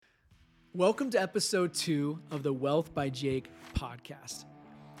Welcome to episode 2 of the Wealth by Jake podcast.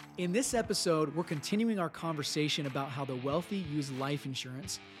 In this episode, we're continuing our conversation about how the wealthy use life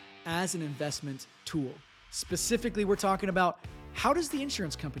insurance as an investment tool. Specifically, we're talking about how does the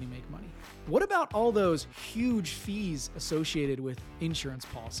insurance company make money? What about all those huge fees associated with insurance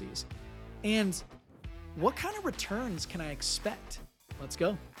policies? And what kind of returns can I expect? Let's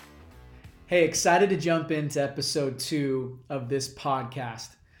go. Hey, excited to jump into episode 2 of this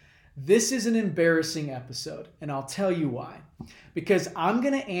podcast. This is an embarrassing episode, and I'll tell you why. Because I'm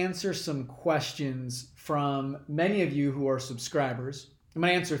going to answer some questions from many of you who are subscribers. I'm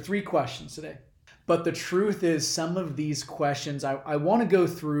going to answer 3 questions today. But the truth is, some of these questions, I want to go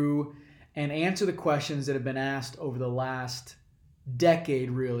through and answer the questions that have been asked over the last decade,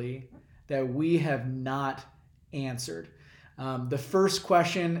 really, that we have not answered. The first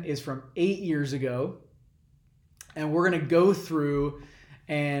question is from 8 years ago, and we're going to go through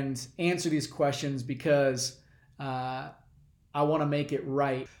and answer these questions because I want to make it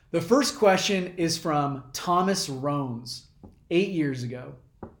right. The first question is from Thomas Rones, 8 years ago.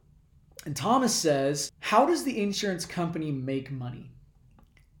 And Thomas says, how does the insurance company make money?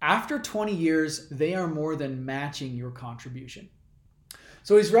 After 20 years, they are more than matching your contribution.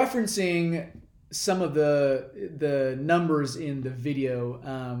 So he's referencing some of the numbers in the video.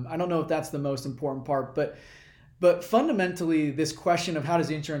 I don't know if that's the most important part, but fundamentally, this question of how does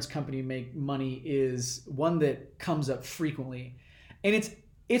the insurance company make money is one that comes up frequently. And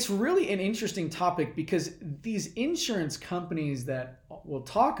it's really an interesting topic because these insurance companies that we'll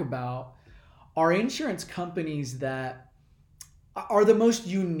talk about are insurance companies that are the most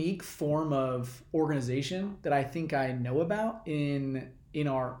unique form of organization that I think I know about in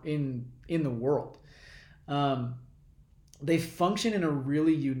the world. They function in a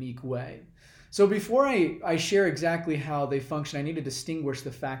really unique way. So before I share exactly how they function, I need to distinguish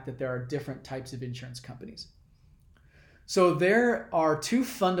the fact that there are different types of insurance companies. So there are 2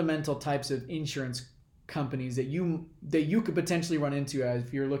 fundamental types of insurance companies that you could potentially run into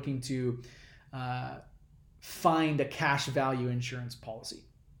if you're looking to find a cash value insurance policy.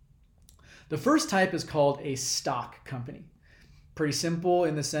 The first type is called a stock company. Pretty simple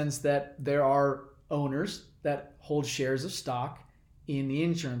in the sense that there are owners that hold shares of stock in the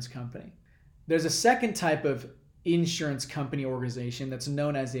insurance company. There's a second type of insurance company organization that's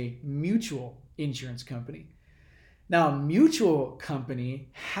known as a mutual insurance company. Now, a mutual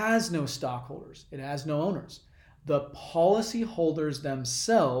company has no stockholders. It has no owners. The policyholders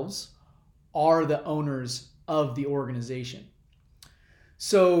themselves are the owners of the organization.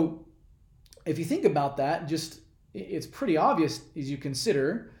 So if you think about that, it's pretty obvious as you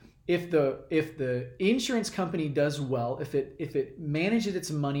consider if the insurance company does well, if it manages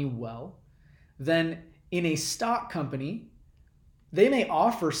its money well, then in a stock company, they may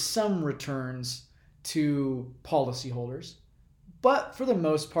offer some returns to policyholders, but for the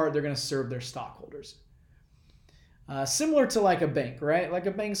most part, they're going to serve their stockholders. Similar to like a bank, right? Like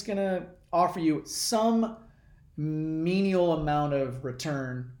a bank's going to offer you some menial amount of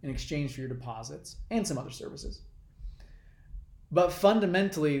return in exchange for your deposits and some other services. But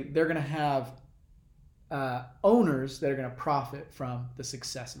fundamentally, they're going to have owners that are going to profit from the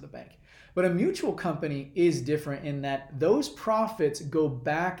success of the bank. But a mutual company is different in that those profits go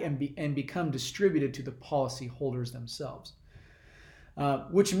back and become distributed to the policyholders themselves,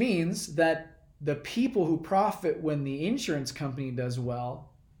 which means that the people who profit when the insurance company does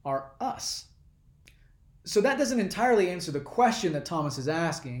well are us. So that doesn't entirely answer the question that Thomas is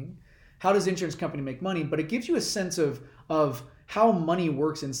asking, how does the insurance company make money? But it gives you a sense of how money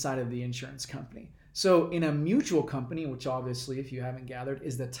works inside of the insurance company. So in a mutual company, which obviously, if you haven't gathered,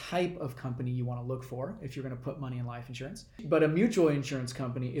 is the type of company you want to look for if you're going to put money in life insurance. But a mutual insurance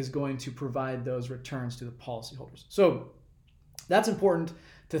company is going to provide those returns to the policyholders. So that's important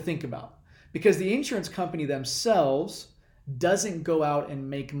to think about because the insurance company themselves doesn't go out and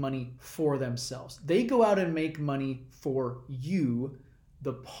make money for themselves. They go out and make money for you,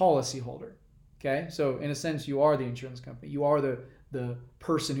 the policyholder. Okay? So in a sense, you are the insurance company. You are the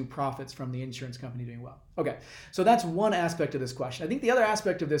person who profits from the insurance company doing well. Okay, so that's one aspect of this question. I think the other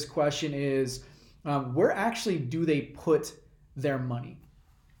aspect of this question is where actually do they put their money?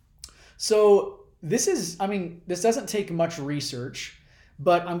 So this doesn't take much research,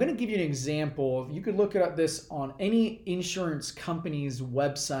 but I'm going to give you an example. You could look at this on any insurance company's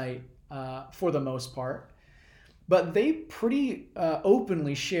website for the most part. But they pretty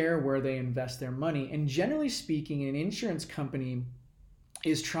openly share where they invest their money. And generally speaking, an insurance company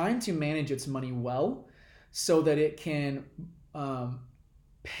is trying to manage its money well so that it can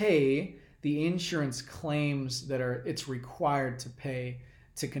pay the insurance claims that it's required to pay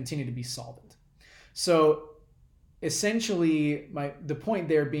to continue to be solvent. So essentially, the point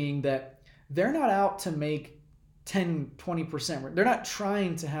there being that they're not out to make 10, 20%. They're not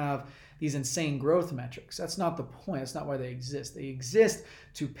trying to have these insane growth metrics. That's not the point. That's not why they exist. They exist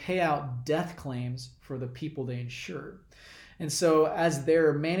to pay out death claims for the people they insure. And so as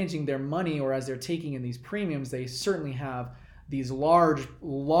they're managing their money, or as they're taking in these premiums, they certainly have these large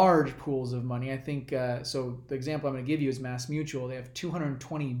pools of money. I think, so the example I'm going to give you is Mass Mutual. They have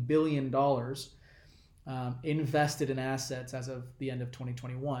 $220 billion invested in assets as of the end of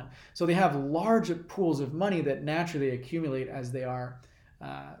 2021. So they have large pools of money that naturally accumulate as they are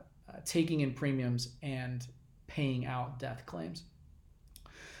taking in premiums and paying out death claims.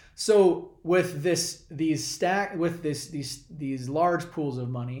 So with these large pools of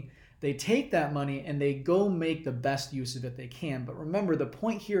money, they take that money and they go make the best use of it they can. But remember, the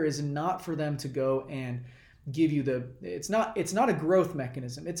point here is not for them to go and give you it's not a growth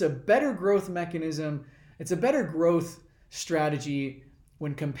mechanism. It's a better growth mechanism. It's a better growth strategy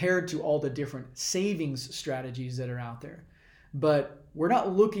when compared to all the different savings strategies that are out there. But we're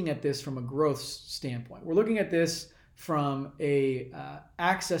not looking at this from a growth standpoint. We're looking at this from a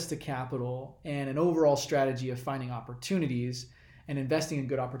access to capital and an overall strategy of finding opportunities and investing in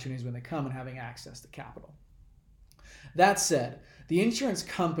good opportunities when they come and having access to capital. That said, the insurance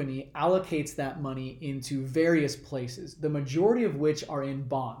company allocates that money into various places, the majority of which are in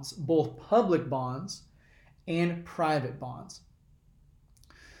bonds, both public bonds and private bonds.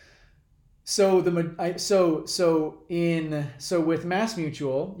 So with Mass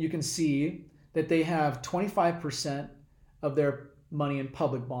Mutual, you can see that they have 25% of their money in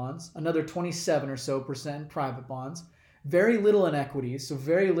public bonds, another 27 or so percent in private bonds, very little in equities, so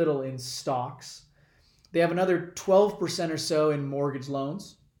very little in stocks. They have another 12% or so in mortgage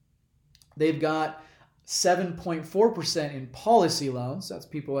loans. They've got 7.4% in policy loans. That's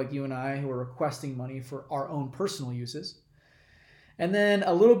people like you and I who are requesting money for our own personal uses. And then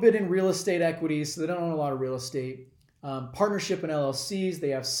a little bit in real estate equities, so they don't own a lot of real estate. Partnership and LLCs, they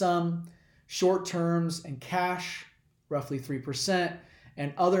have some. Short terms and cash, roughly 3%.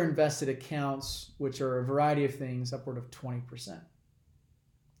 And other invested accounts, which are a variety of things, upward of 20%.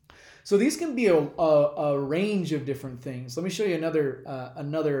 So these can be a range of different things. Let me show you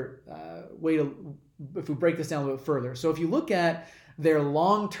another way to, if we break this down a little bit further. So if you look at their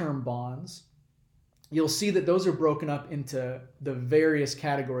long-term bonds, you'll see that those are broken up into the various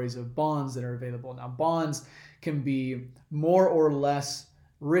categories of bonds that are available. Now, bonds can be more or less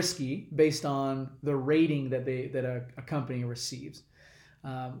risky based on the rating that a company receives,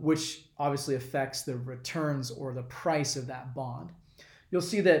 which obviously affects the returns or the price of that bond. You'll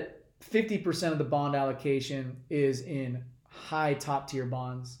see that 50% of the bond allocation is in high top tier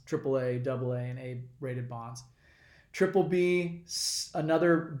bonds, AAA, AA, and A rated bonds. Triple B,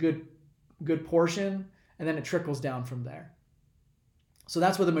 another good portion, and then it trickles down from there. So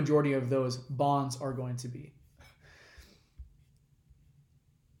that's where the majority of those bonds are going to be.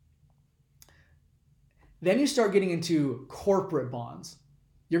 Then you start getting into corporate bonds.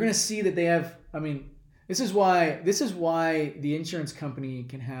 You're going to see that they have, this is why the insurance company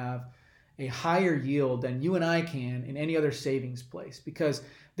can have a higher yield than you and I can in any other savings place, because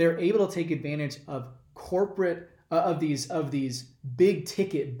they're able to take advantage of corporate of these big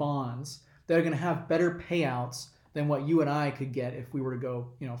ticket bonds that are going to have better payouts than what you and I could get if we were to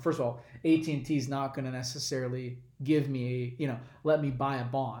go, first of all, AT&T is not going to necessarily give me let me buy a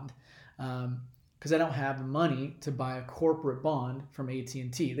bond, because I don't have the money to buy a corporate bond from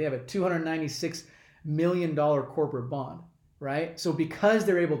AT&T. They have a $296 million corporate bond, right? So because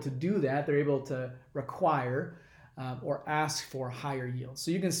they're able to do that, they're able to require or ask for higher yields. So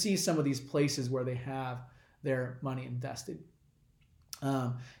you can see some of these places where they have their money invested.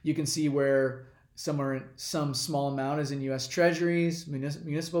 You can see where some small amount is in U.S. Treasuries,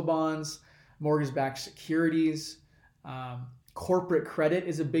 municipal bonds, mortgage-backed securities. Corporate credit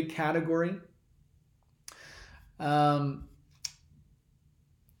is a big category.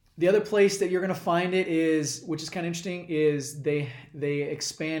 The other place that you're going to find it is, which is kind of interesting, is they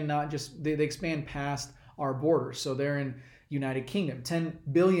expand they expand past our borders. So they're in United Kingdom, $10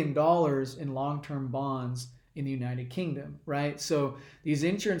 billion in long-term bonds in the United Kingdom, right? So these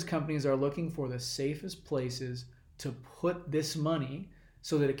insurance companies are looking for the safest places to put this money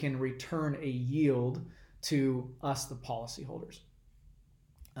so that it can return a yield to us, the policyholders.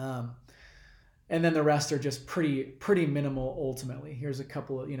 And then the rest are just pretty minimal ultimately. Here's a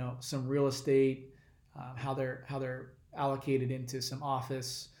couple of, some real estate, how they're allocated into some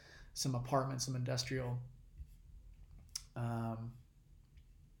office, some apartments, some industrial.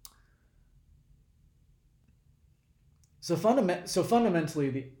 So fundamentally,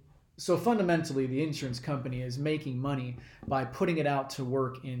 the insurance company is making money by putting it out to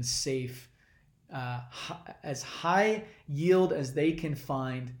work in safe, as high yield as they can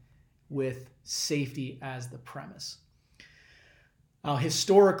find, with safety as the premise.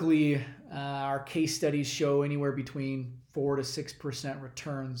 Historically, our case studies show anywhere between 4 to 6%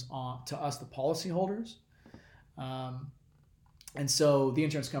 returns to us, the policyholders. And so the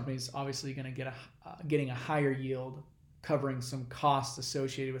insurance company is obviously going to getting a higher yield, covering some costs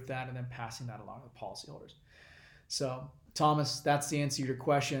associated with that, and then passing that along to the policyholders. So, Thomas, that's the answer to your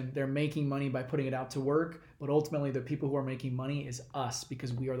question. They're making money by putting it out to work, but ultimately the people who are making money is us,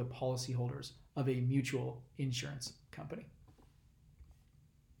 because we are the policyholders of a mutual insurance company.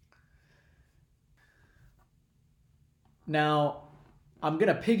 Now, I'm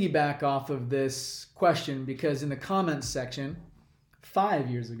going to piggyback off of this question because in the comments section 5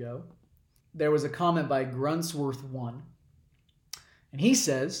 years ago, there was a comment by Gruntsworth1, and he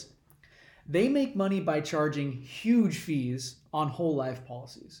says, they make money by charging huge fees on whole life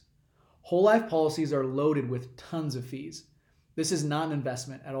policies. Whole life policies are loaded with tons of fees. This is not an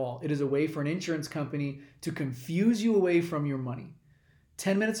investment at all. It is a way for an insurance company to confuse you away from your money.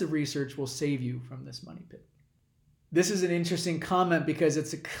 10 minutes of research will save you from this money pit. This is an interesting comment because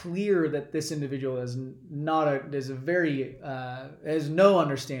it's clear that this individual has no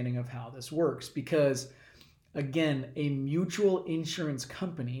understanding of how this works, because again, a mutual insurance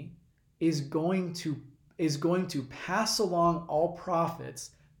company is going to pass along all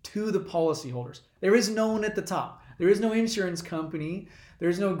profits to the policyholders. There is no one at the top. There is no insurance company.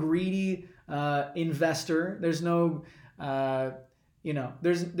 There's no greedy investor. There's no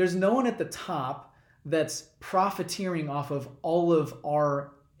there's no one at the top that's profiteering off of all of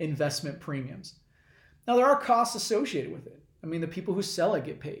our investment premiums. Now, there are costs associated with it. I mean, the people who sell it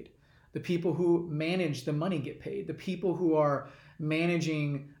get paid. The people who manage the money get paid. The people who are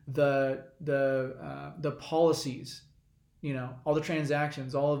managing the policies, all the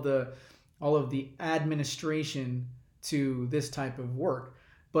transactions, all of the administration to this type of work.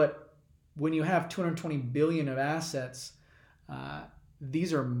 But when you have 220 billion of assets,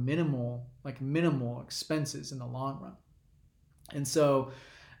 these are minimal expenses in the long run. And so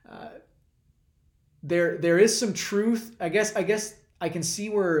there is some truth. I guess I can see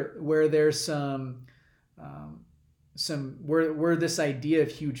where there's some where this idea of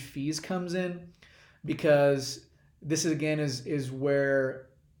huge fees comes in, because this is where,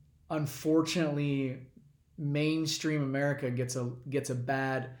 unfortunately, mainstream America gets a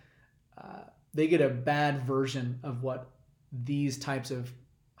bad version of what these types of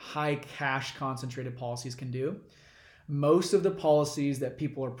high cash concentrated policies can do. Most of the policies that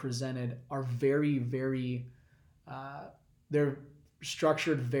people are presented are very, very, they're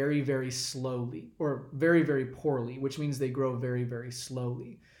structured very, very slowly, or very, very poorly, which means they grow very, very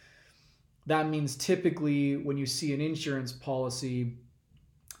slowly. That means typically when you see an insurance policy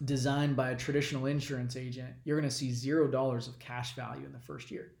designed by a traditional insurance agent, you're going to see $0 of cash value in the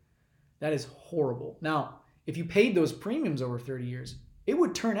first year. That is horrible. Now, if you paid those premiums over 30 years, it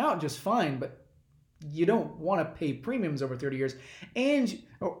would turn out just fine, but you don't want to pay premiums over 30 years.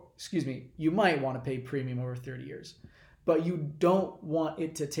 You might want to pay premium over 30 years, but you don't want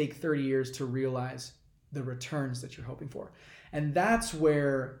it to take 30 years to realize the returns that you're hoping for. And that's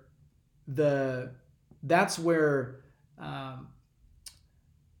where the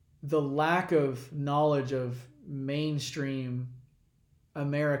lack of knowledge of mainstream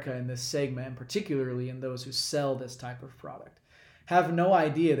America in this segment, and particularly in those who sell this type of product, have no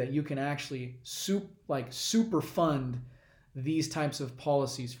idea that you can actually super fund these types of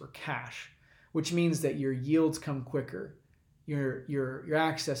policies for cash, which means that your yields come quicker, your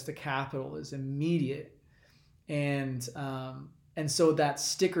access to capital is immediate, and so that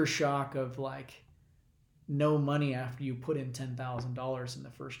sticker shock of no money after you put in $10,000 in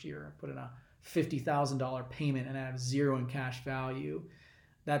the first year, put in a $50,000 payment and have zero in cash value,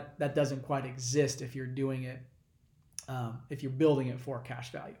 that doesn't quite exist if you're doing it, if you're building it for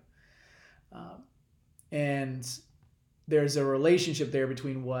cash value. And there's a relationship there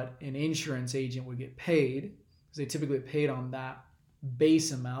between what an insurance agent would get paid, because they typically get paid on that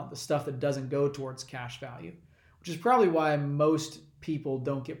base amount, the stuff that doesn't go towards cash value, which is probably why most people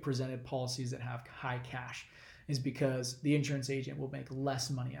don't get presented policies that have high cash, is because the insurance agent will make less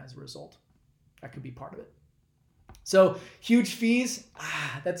money as a result. That could be part of it. So huge fees,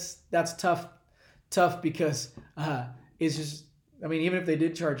 that's tough because it's just, even if they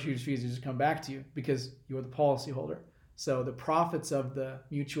did charge huge fees, they just come back to you because you're the policyholder. So the profits of the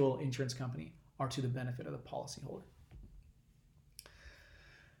mutual insurance company are to the benefit of the policyholder.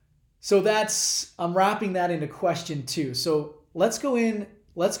 So I'm wrapping that into question 2. So let's go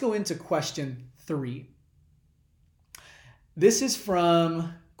into question 3. This is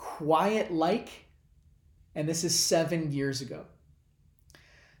from Quiet Like, and this is 7 years ago. It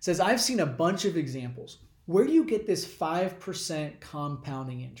says, I've seen a bunch of examples. Where do you get this 5%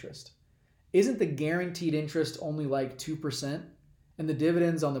 compounding interest? Isn't the guaranteed interest only like 2%? And the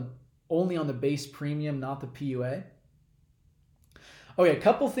dividends only on the base premium, not the PUA? Okay, a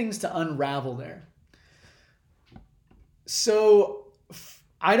couple things to unravel there. So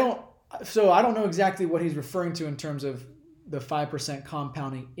I don't know exactly what he's referring to in terms of the 5%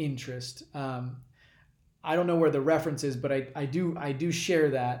 compounding interest. I don't know where the reference is, but I do share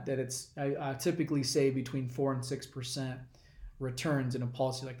that I typically say between 4 and 6% returns in a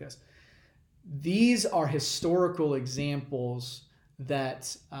policy like this. These are historical examples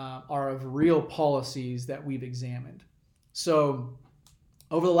that are of real policies that we've examined. So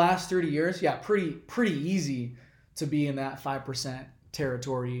over the last 30 years, yeah, pretty easy to be in that 5%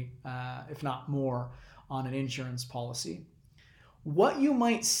 territory, if not more, on an insurance policy. What you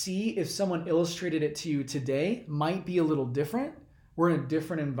might see if someone illustrated it to you today might be a little different. We're in a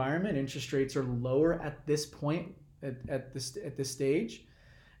different environment. Interest rates are lower at this point, at this stage.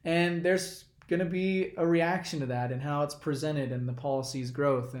 And there's going to be a reaction to that and how it's presented and the policy's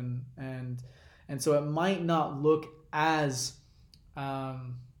growth. And so it might not look as,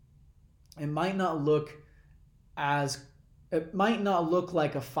 it might not look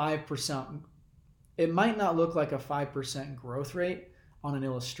like a 5%. It might not look like a 5% growth rate on an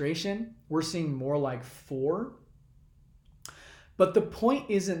illustration. We're seeing more like 4. But the point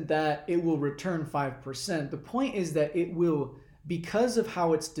isn't that it will return 5%. The point is that it will, because of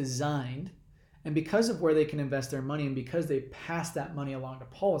how it's designed and because of where they can invest their money and because they pass that money along to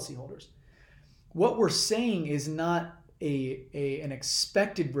policyholders. What we're saying is not an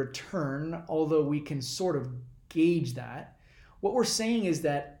expected return, although we can sort of gauge that. What we're saying is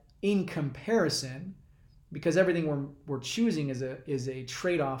that in comparison, because everything we're choosing is a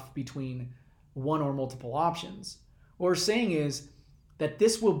trade-off between one or multiple options, what we're saying is that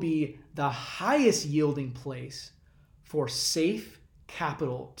this will be the highest yielding place for safe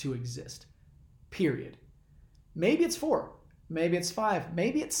capital to exist, period. Maybe it's 4, maybe it's 5,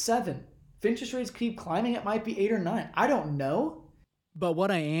 maybe it's 7. If interest rates keep climbing, it might be 8 or 9. I don't know. But what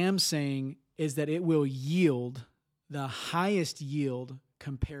I am saying is that it will yield the highest yield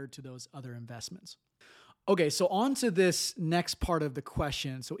compared to those other investments. Okay, so on to this next part of the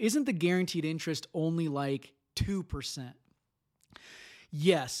question. So isn't the guaranteed interest only like 2%?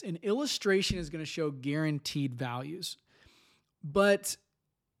 Yes, an illustration is going to show guaranteed values, but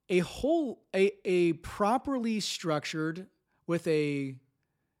a properly structured with a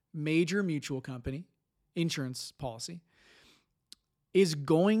major mutual company insurance policy is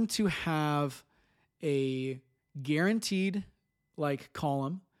going to have a guaranteed like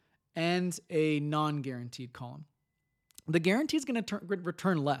column and a non-guaranteed column. The guarantee is going to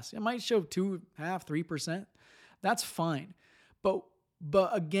return less. It might show 2.5%, 3%. That's fine. But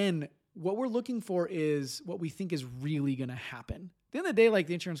again, what we're looking for is what we think is really going to happen. At the end of the day, like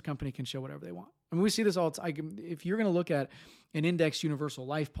the insurance company can show whatever they want. I mean, we see this all the time. If you're going to look at an indexed universal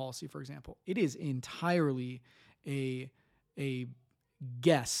life policy, for example, it is entirely a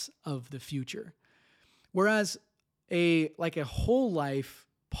guess of the future. Whereas a whole life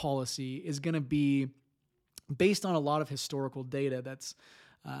policy is going to be based on a lot of historical data that's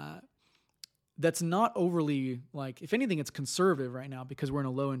not overly, like, if anything, it's conservative right now because we're in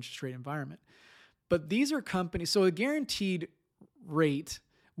a low interest rate environment. But these are companies, so a guaranteed rate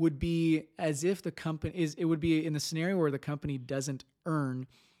would be as if it would be in the scenario where the company doesn't earn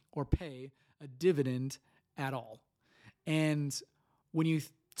or pay a dividend at all. And when you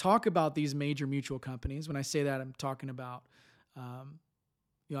talk about these major mutual companies, when I say that, I'm talking about,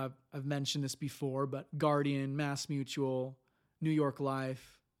 I've mentioned this before, but Guardian, Mass Mutual, New York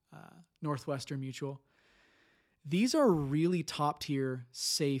Life, Northwestern Mutual. These are really top tier,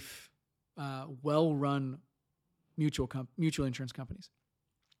 safe, well-run mutual insurance companies.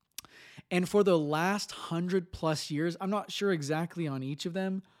 And for the last 100+ years, I'm not sure exactly on each of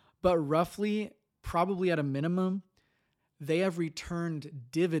them, but roughly, probably at a minimum, they have returned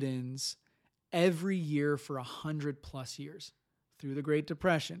dividends every year for 100+ years, through the Great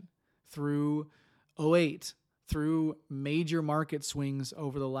Depression, through 2008, through major market swings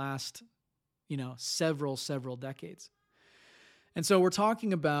over the last, several decades. And so we're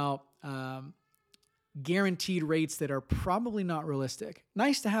talking about guaranteed rates that are probably not realistic.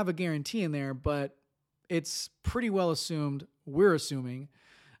 Nice to have a guarantee in there, but it's pretty well assumed, we're assuming,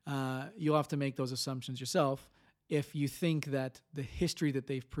 you'll have to make those assumptions yourself, if you think that the history that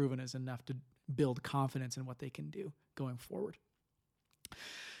they've proven is enough to build confidence in what they can do going forward.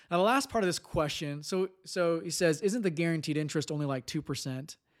 Now, the last part of this question, so he says, isn't the guaranteed interest only like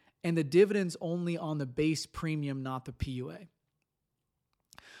 2% and the dividends only on the base premium, not the PUA?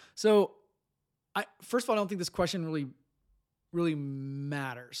 So first of all, I don't think this question really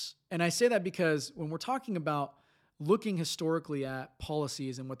matters. And I say that because when we're talking about looking historically at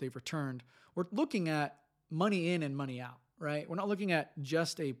policies and what they've returned, we're looking at money in and money out, right? We're not looking at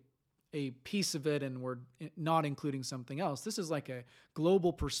just a piece of it and we're not including something else. This is like a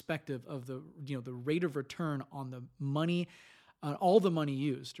global perspective of the rate of return on the money, all the money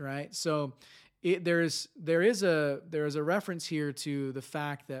used, right? So there is a reference here to the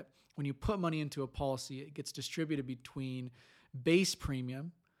fact that when you put money into a policy, it gets distributed between base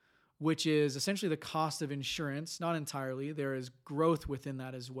premium, which is essentially the cost of insurance. Not entirely. There is growth within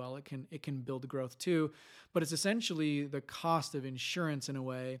that as well. It can build growth too, but it's essentially the cost of insurance in a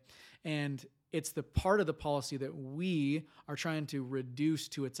way, and it's the part of the policy that we are trying to reduce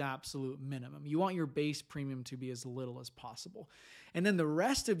to its absolute minimum. You want your base premium to be as little as possible. And then the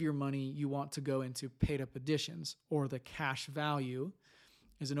rest of your money you want to go into paid up additions, or the cash value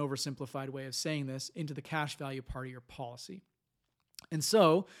is an oversimplified way of saying this, into the cash value part of your policy. And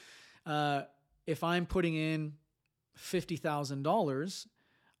so if I'm putting in $50,000,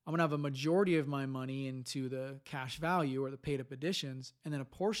 I'm going to have a majority of my money into the cash value or the paid up additions, and then a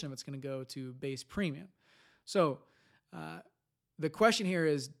portion of it's going to go to base premium. So the question here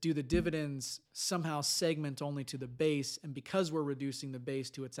is, do the dividends somehow segment only to the base? And because we're reducing the base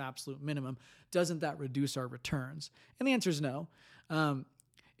to its absolute minimum, doesn't that reduce our returns? And the answer is no.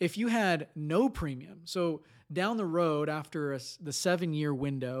 If you had no premium, so down the road after the 7-year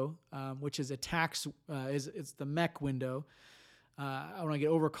window, which is a tax, it's the MEC window. I don't want to get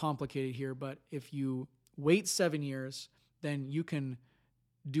overcomplicated here, but if you wait 7 years, then you can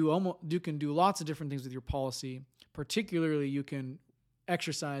do lots of different things with your policy. Particularly, you can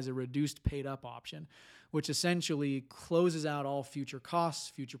exercise a reduced paid up option, which essentially closes out all future costs,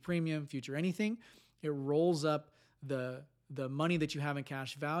 future premium, future anything. It rolls up the money that you have in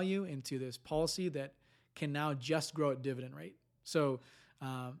cash value into this policy that can now just grow at dividend rate. So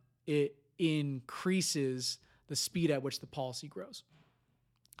it increases the speed at which the policy grows.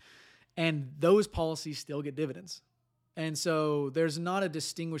 And those policies still get dividends. And so there's not a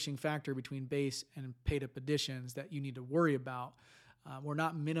distinguishing factor between base and paid up additions that you need to worry about. We're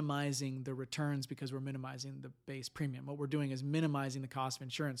not minimizing the returns because we're minimizing the base premium. What we're doing is minimizing the cost of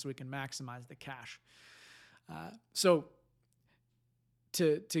insurance so we can maximize the cash. So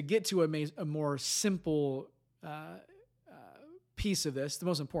to get to a more simple piece of this, the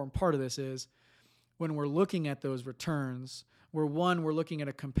most important part of this is when we're looking at those returns, we're looking at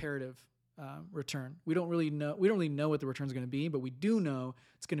a comparative return. We don't really know what the return is going to be, but we do know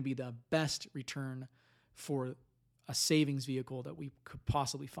it's going to be the best return for a savings vehicle that we could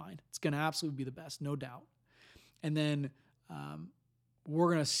possibly find. It's going to absolutely be the best, no doubt. And then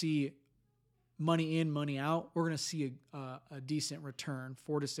we're going to see money in, money out. We're going to see a decent return,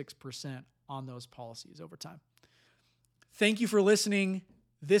 4 to 6% on those policies over time. Thank you for listening.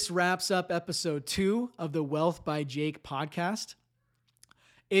 This wraps up episode 2 of the Wealth by Jake podcast.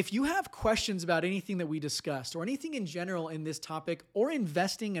 If you have questions about anything that we discussed or anything in general in this topic or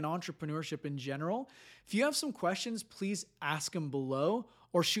investing and entrepreneurship in general, if you have some questions, please ask them below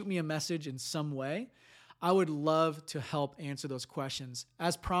or shoot me a message in some way. I would love to help answer those questions.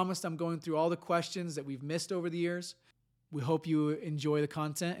 As promised, I'm going through all the questions that we've missed over the years. We hope you enjoy the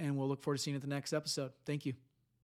content, and we'll look forward to seeing you at the next episode. Thank you.